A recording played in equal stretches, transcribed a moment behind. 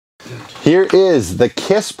Here is the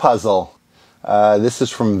Kiss puzzle. This is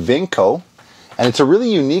from Vinco, and it's a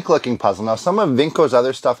really unique looking puzzle. Now, some of Vinco's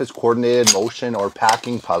other stuff is coordinated motion or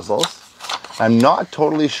packing puzzles. I'm not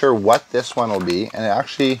totally sure what this one will be, and it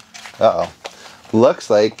actually, looks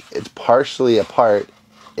like it's partially apart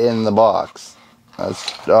in the box.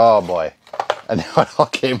 Oh boy, and now it all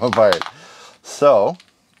came apart. So,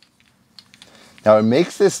 now it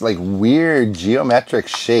makes this like weird geometric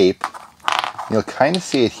shape. You'll kind of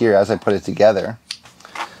see it here as I put it together.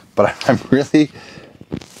 But I'm really,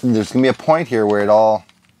 there's going to be a point here where it all,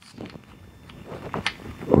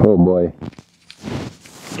 oh boy.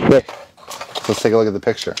 Okay, let's take a look at the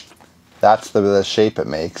picture. That's the shape it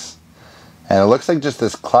makes. And it looks like just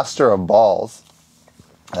this cluster of balls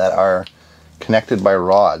that are connected by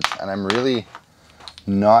rods. And I'm really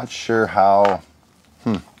not sure how,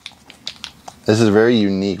 This is a very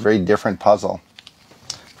unique, very different puzzle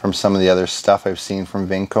from some of the other stuff I've seen from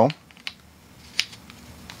Vinco.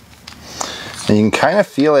 And you can kind of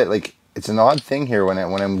feel it, like it's an odd thing here when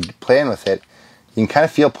I'm playing with it. You can kind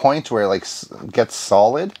of feel points where it like gets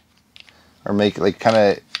solid, or make like kind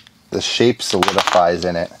of the shape solidifies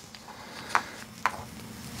in it.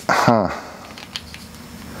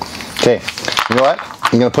 Okay, you know what?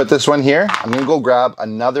 I'm gonna put this one here. I'm gonna go grab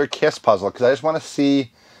another Kiss puzzle because I just want to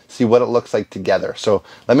see what it looks like together. So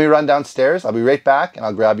let me run downstairs. I'll be right back, and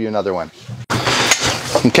I'll grab you another one.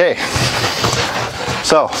 Okay,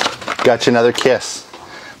 so got you another Kiss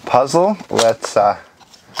puzzle. Let's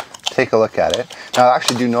take a look at it. Now, I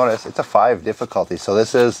actually do notice it's a 5 difficulty, so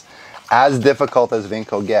this is as difficult as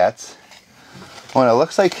Vinco gets. Oh, and it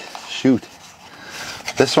looks like, shoot,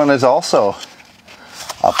 this one is also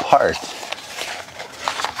apart.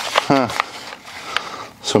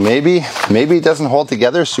 So maybe it doesn't hold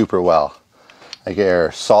together super well, like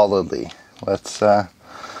air solidly. Let's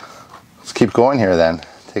keep going here then.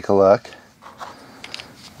 Take a look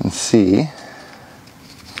and see.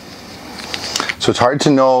 So it's hard to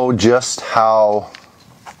know just how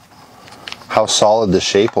solid the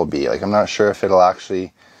shape will be. Like, I'm not sure if it'll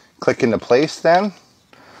actually click into place then,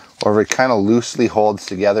 or if it kind of loosely holds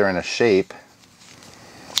together in a shape.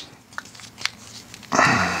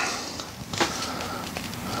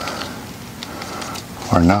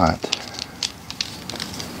 Or not.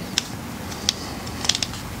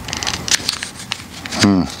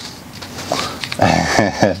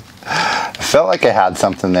 I felt like I had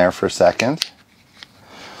something there for a second.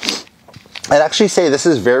 I'd actually say this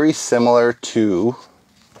is very similar to,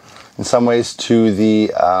 in some ways, to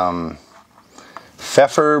the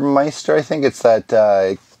Pfeffermeister. I think it's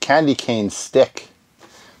that candy cane stick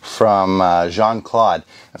from Jean-Claude.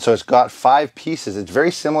 And so it's got 5 pieces. It's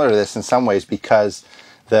very similar to this in some ways because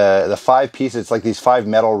the 5 pieces, it's like these 5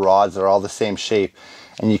 metal rods that are all the same shape.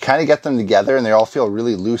 And you kind of get them together and they all feel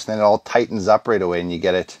really loose, and then it all tightens up right away and you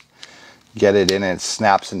get it in and it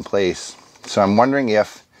snaps in place. So I'm wondering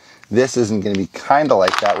if this isn't going to be kind of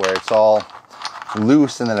like that, where it's all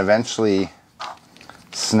loose and then eventually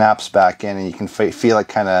snaps back in, and you can feel it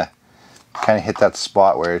kind of hit that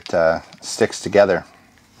spot where it sticks together.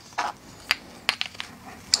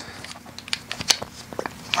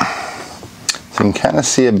 So you can kind of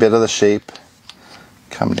see a bit of the shape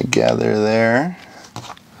come together there.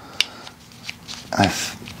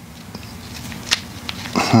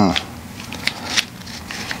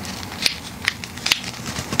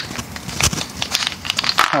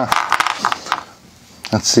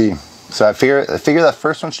 Let's see. So I figure that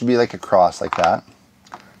first one should be like a cross like that.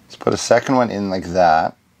 Let's put a second one in like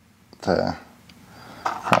that to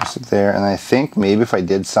cross it there. And I think maybe if I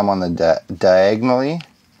did some on the diagonally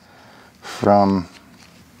from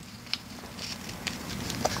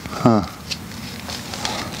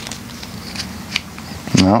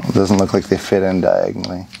no, it doesn't look like they fit in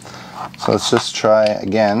diagonally. So let's just try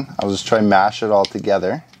again. I'll just try mash it all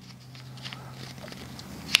together.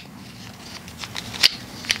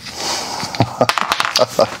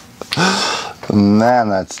 Man,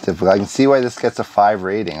 that's difficult. I can see why this gets a 5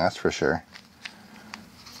 rating, that's for sure.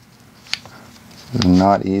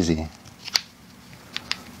 Not easy.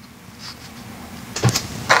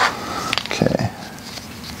 Okay.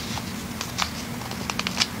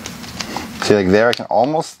 See, like there I can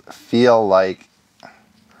almost feel like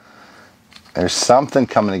there's something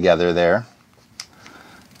coming together there.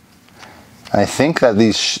 I think that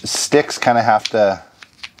these sticks kind of have to,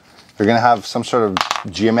 they're going to have some sort of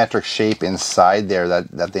geometric shape inside there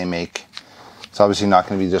that they make. It's obviously not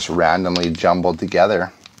going to be just randomly jumbled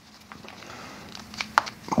together.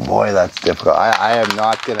 Boy, that's difficult. I am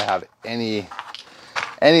not going to have any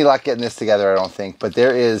luck getting this together, I don't think. But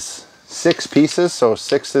there is 6 pieces, so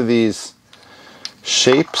 6 of these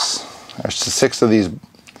shapes. There's 6 of these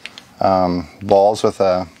balls with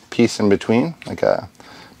a piece in between, like a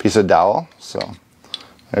piece of dowel. So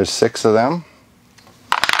there's 6 of them.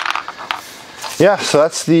 Yeah, so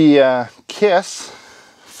that's the Kiss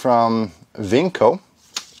from Vinco.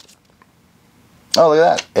 Oh, look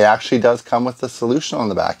at that. It actually does come with the solution on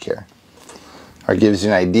the back here. Or gives you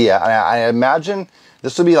an idea. I imagine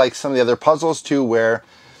this will be like some of the other puzzles too, where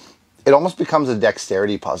it almost becomes a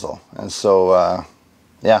dexterity puzzle. And so,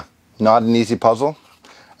 yeah, not an easy puzzle.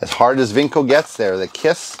 As hard as Vinco gets there, the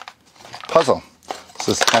Kiss puzzle.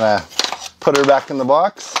 So just kind of put her back in the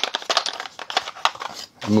box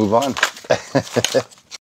and move on.